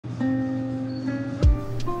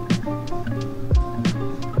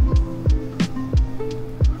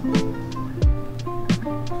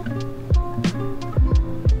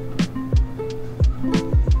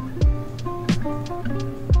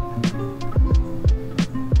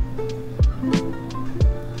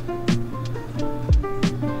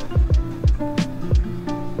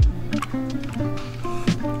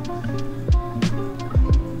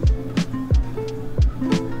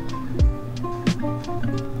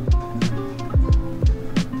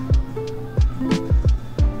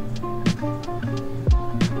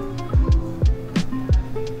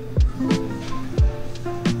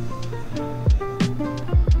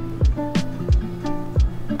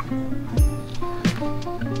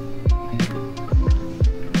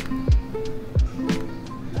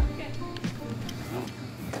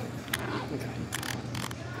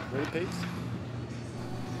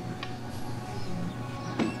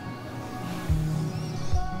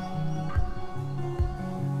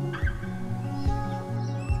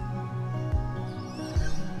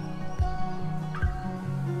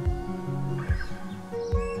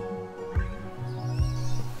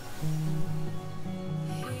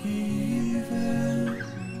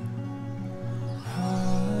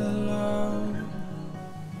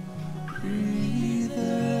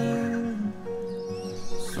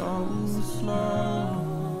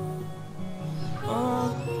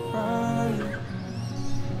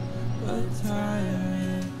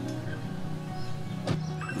tired,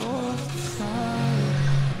 lost sight,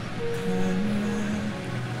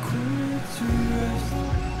 coming to rest.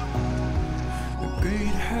 The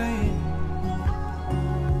great height,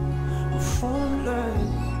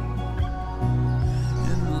 formless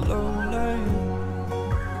in the low light,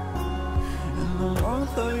 in the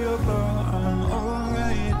warmth of your glow. I'm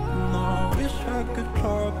alright. No, I wish I could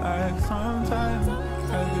claw back sometime.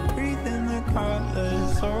 I could breathe in the colors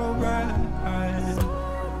so bright.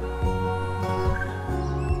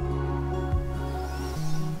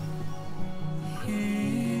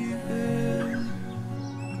 Even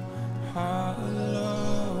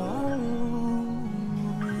hollow,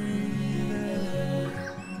 breathing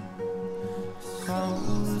so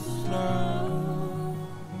slow,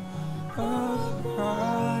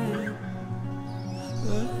 upright,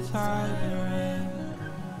 the tyrant,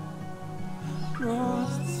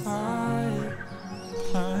 lost sight,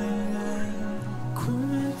 climbing,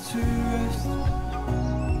 coming to rest.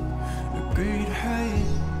 The great height,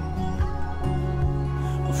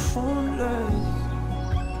 formless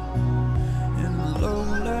in the low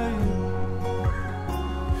light,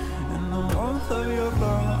 in the warmth of your glow.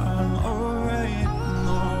 I'm alright.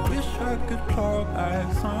 No, I wish I could claw back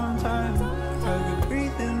sometime. I could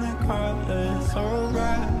breathe in the colors so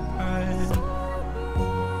bright.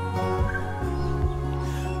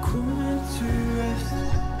 Coming to rest.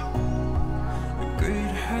 A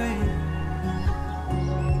great height,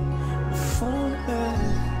 formless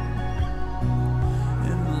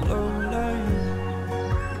in the low light,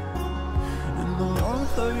 in the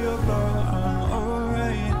warmth of your glow. I'm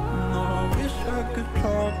alright. No, I wish I could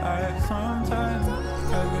claw back sometime.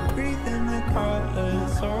 I could breathe in the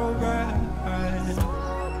colors so bright.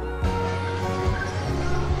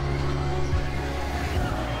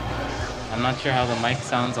 I'm not sure how the mic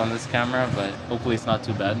sounds on this camera, but hopefully it's not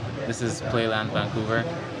too bad. This is Playland Vancouver,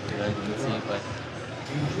 as you can see, but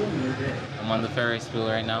I'm on the Ferris wheel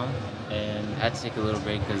right now, and I had to take a little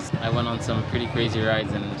break because I went on some pretty crazy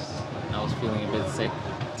rides and I was feeling a bit sick.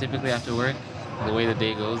 Typically after work, the way the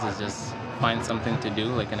day goes is just find something to do,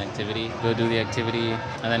 like an activity, go do the activity,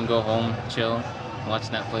 and then go home, chill, watch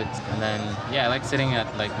Netflix, and then I like sitting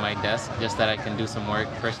at like my desk just that I can do some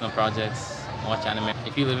work, personal projects, watch anime.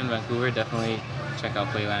 If you live in Vancouver, definitely check out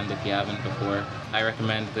Playland if you haven't before. I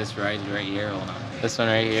recommend this ride right here. Hold on. This one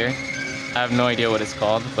right here. I have no idea what it's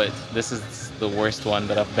called, but this is the worst one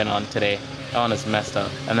that I've been on today. That one is messed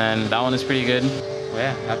up. And then that one is pretty good. But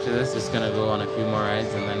yeah, after this, just gonna go on a few more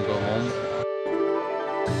rides and then go home.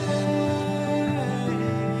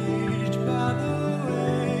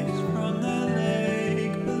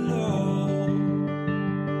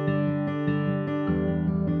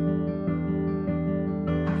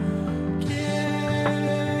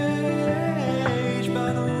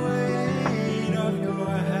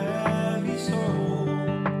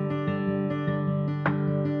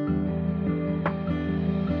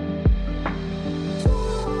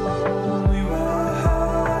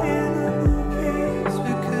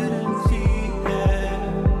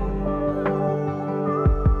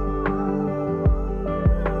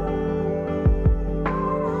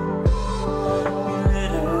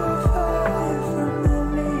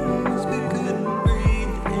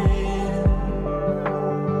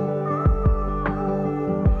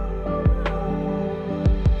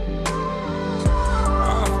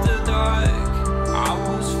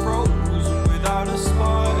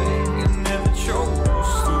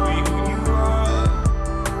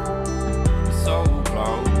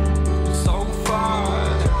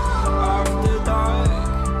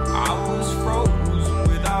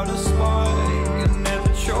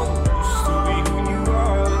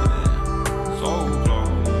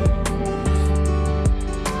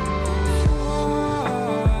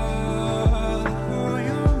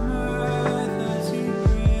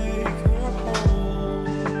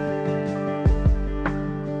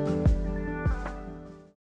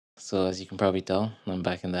 So as you can probably tell, I'm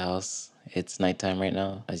back in the house. It's nighttime right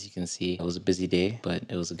now. As you can see, it was a busy day, but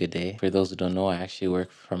it was a good day. For those who don't know, I actually work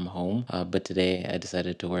from home, but today I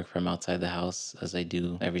decided to work from outside the house as I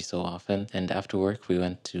do every so often. And after work, we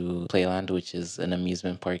went to Playland, which is an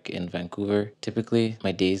amusement park in Vancouver. Typically,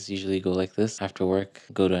 my days usually go like this. After work,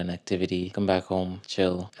 go to an activity, come back home,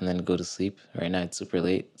 chill, and then go to sleep. Right now it's super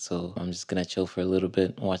late, so I'm just gonna chill for a little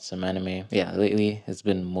bit, watch some anime. Yeah, lately it's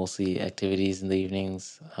been mostly activities in the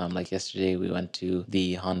evenings. Like yesterday, we went to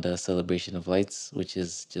the Honda Celebration of Lights, which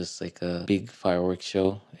is just like a big fireworks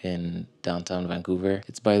show in downtown Vancouver.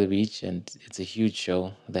 It's by the beach and it's a huge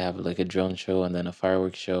show. They have like a drone show and then a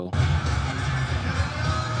fireworks show.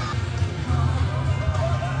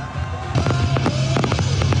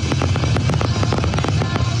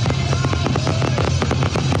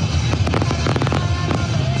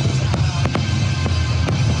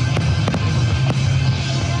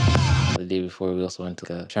 also went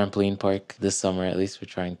to like a trampoline park. This summer, at least,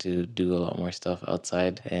 we're trying to do a lot more stuff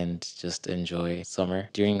outside and just enjoy summer.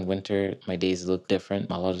 During winter, my days look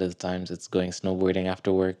different. A lot of the times it's going snowboarding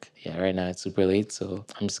after work. Yeah, right now it's super late, so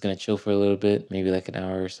I'm just gonna chill for a little bit, maybe like an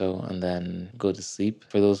hour or so, and then go to sleep.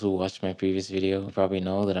 For those who watched my previous video, you probably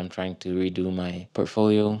know that I'm trying to redo my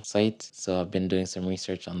portfolio site. So I've been doing some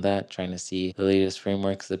research on that, trying to see the latest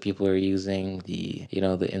frameworks that people are using, the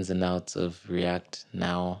the ins and outs of React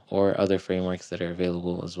now or other frameworks that are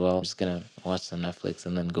available as well. I'm just gonna watch some Netflix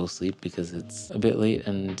and then go sleep because it's a bit late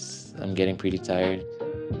and I'm getting pretty tired.